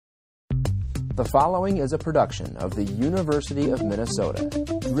The following is a production of the University of Minnesota,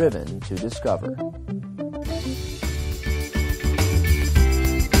 driven to discover.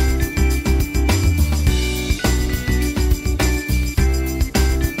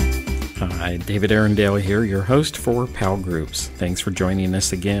 Hi, David Arundel here, your host for PAL Groups. Thanks for joining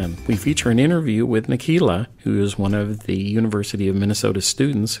us again. We feature an interview with Nikela, who is one of the University of Minnesota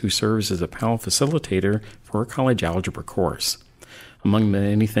students who serves as a PAL facilitator for a college algebra course. Among the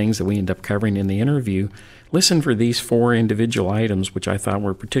many things that we end up covering in the interview, listen for these 4 individual items which I thought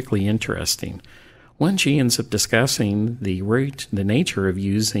were particularly interesting. One, she ends up discussing the nature of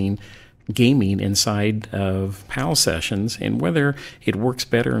using gaming inside of PAL sessions and whether it works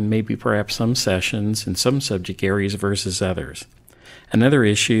better in maybe perhaps some sessions in some subject areas versus others. Another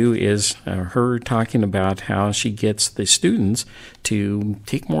issue is her talking about how she gets the students to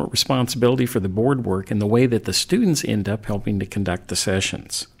take more responsibility for the board work and the way that the students end up helping to conduct the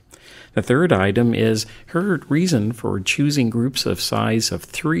sessions. The third item is her reason for choosing groups of size of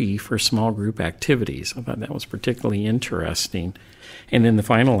 3 for small group activities. I thought that was particularly interesting. And then the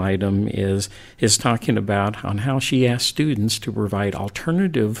final item is talking about on how she asked students to provide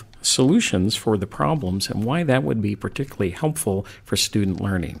alternative solutions for the problems and why that would be particularly helpful for student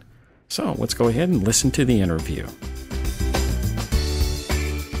learning. So let's go ahead and listen to the interview.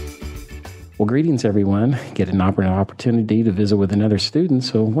 Well, greetings, everyone. Get an opportunity to visit with another student,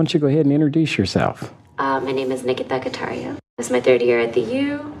 so why don't you go ahead and introduce yourself? My name is Nikela. This is my 3rd year at the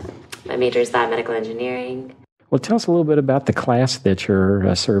U. My major is biomedical engineering. Well, tell us a little bit about the class that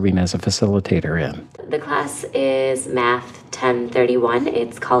you're serving as a facilitator in. The class is Math 1031.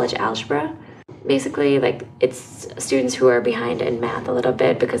 It's college algebra. Basically, it's students who are behind in math a little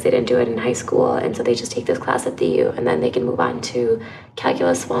bit because they didn't do it in high school, and so they just take this class at the U, and then they can move on to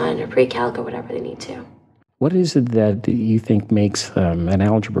Calculus 1 or Pre-Calc or whatever they need to. What is it that you think makes an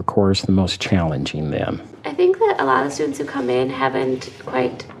algebra course the most challenging then? I think that a lot of students who come in haven't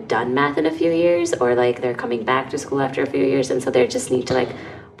quite done math in a few years, or they're coming back to school after a few years, and so they just need to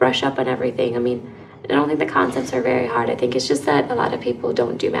brush up on everything. I mean, I don't think the concepts are very hard. I think it's just that a lot of people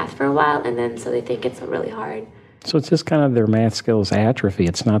don't do math for a while, and then so they think it's really hard. So it's just kind of their math skills atrophy.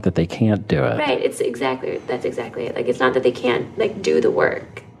 It's not that they can't do it. Right. That's exactly it. It's not that they can't do the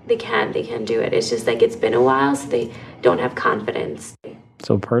work. They can do it. It's just it's been a while, so they don't have confidence.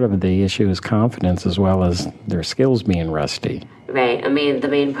 So part of the issue is confidence as well as their skills being rusty. Right. I mean, the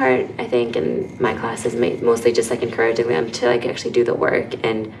main part, I think, in my class is mostly just encouraging them to actually do the work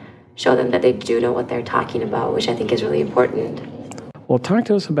and show them that they do know what they're talking about, which I think is really important. Well, talk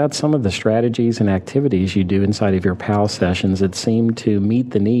to us about some of the strategies and activities you do inside of your PAL sessions that seem to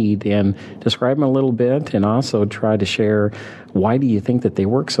meet the need, and describe them a little bit, and also try to share why do you think that they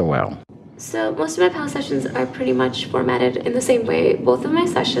work so well. So most of my PAL sessions are pretty much formatted in the same way. Both of my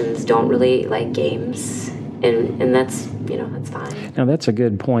sessions don't really like games, and that's fine. Now, that's a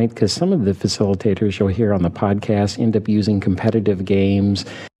good point, because some of the facilitators you'll hear on the podcast end up using competitive games.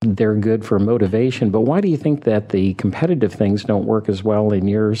 They're good for motivation, but why do you think that the competitive things don't work as well in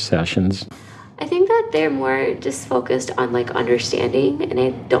your sessions? I think that they're more just focused on understanding, and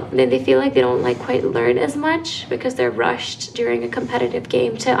they feel like they don't quite learn as much because they're rushed during a competitive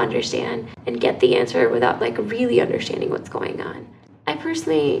game to understand and get the answer without really understanding what's going on. I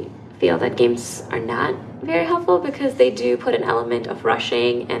personally feel that games are not very helpful because they do put an element of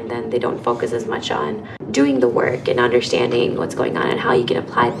rushing, and then they don't focus as much on doing the work and understanding what's going on and how you can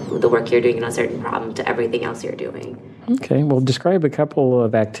apply the work you're doing in a certain problem to everything else you're doing. Okay, well, describe a couple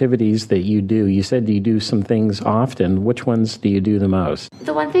of activities that you do. You said you do some things often. Which ones do you do the most?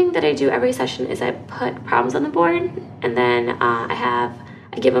 The one thing that I do every session is I put problems on the board, and then I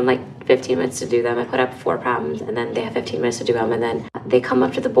give them 15 minutes to do them. I put up 4 problems, and then they have 15 minutes to do them, and then they come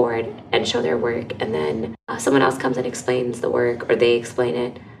up to the board and show their work, and then someone else comes and explains the work, or they explain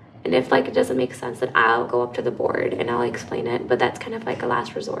it. And if it doesn't make sense, then I'll go up to the board and I'll explain it, but that's kind of a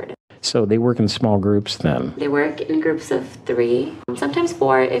last resort. So they work in small groups then? They work in groups of 3, sometimes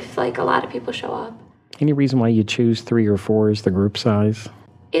 4 if a lot of people show up. Any reason why you choose 3 or 4 as the group size?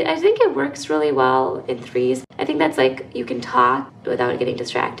 I think it works really well in 3s. I think that's you can talk without getting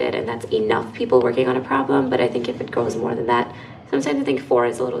distracted, and that's enough people working on a problem. But I think if it goes more than that, sometimes I think 4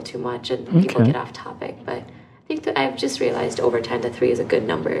 is a little too much and people get off topic. But I think that I've just realized over time that 3 is a good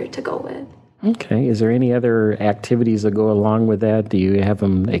number to go with. Okay. Is there any other activities that go along with that? Do you have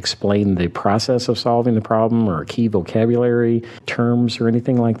them explain the process of solving the problem or key vocabulary terms or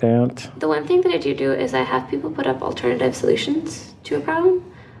anything like that? The one thing that I do is I have people put up alternative solutions to a problem.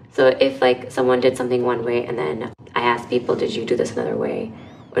 So if someone did something one way and then I ask people, did you do this another way?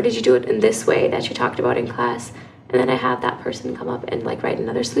 Or did you do it in this way that you talked about in class? and then I have that person come up and like write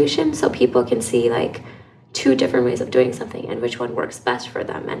another solution so people can see like 2 different ways of doing something and which one works best for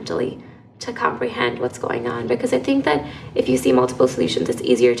them mentally to comprehend what's going on. Because I think that if you see multiple solutions, it's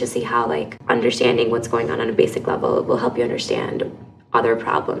easier to see how like understanding what's going on a basic level will help you understand other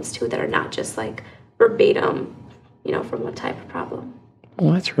problems too that are not just like verbatim, from one type of problem.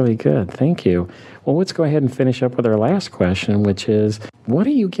 Well, that's really good. Thank you. Well, let's go ahead and finish up with our last question, which is, what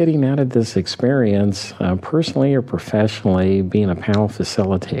are you getting out of this experience, personally or professionally, being a PAL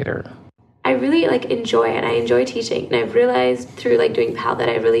facilitator? I really enjoy it. I enjoy teaching, and I've realized through doing PAL that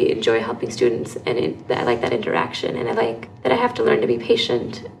I really enjoy helping students, and that I like that interaction, and I like that I have to learn to be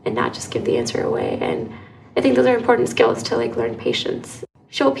patient and not just give the answer away. And I think those are important skills to learn patience.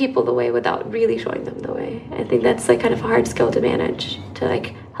 Show people the way without really showing them the way. I think that's kind of a hard skill to manage,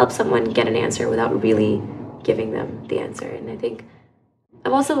 to help someone get an answer without really giving them the answer. And I think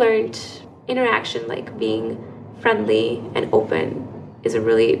I've also learned interaction, being friendly and open, is a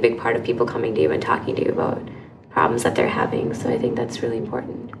really big part of people coming to you and talking to you about problems that they're having. So I think that's really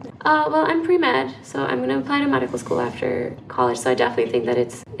important. Well, I'm pre-med, so I'm going to apply to medical school after college. So I definitely think that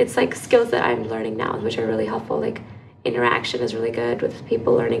it's skills that I'm learning now, which are really helpful. Interaction is really good with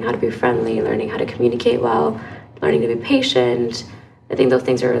people, learning how to be friendly, learning how to communicate well, learning to be patient. I think those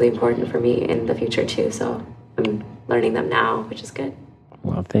things are really important for me in the future too. So I'm learning them now, which is good.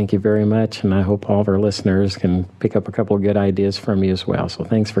 Well, thank you very much, and I hope all of our listeners can pick up a couple of good ideas from you as well. So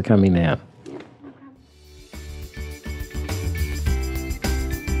thanks for coming in. Yeah, no problem.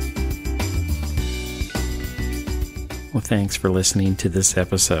 Well, thanks for listening to this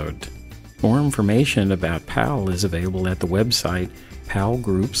episode. More information about PAL is available at the website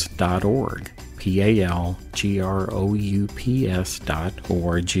palgroups.org,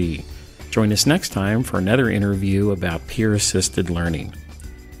 palgroups.org. Join us next time for another interview about peer-assisted learning.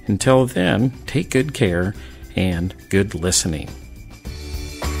 Until then, take good care and good listening.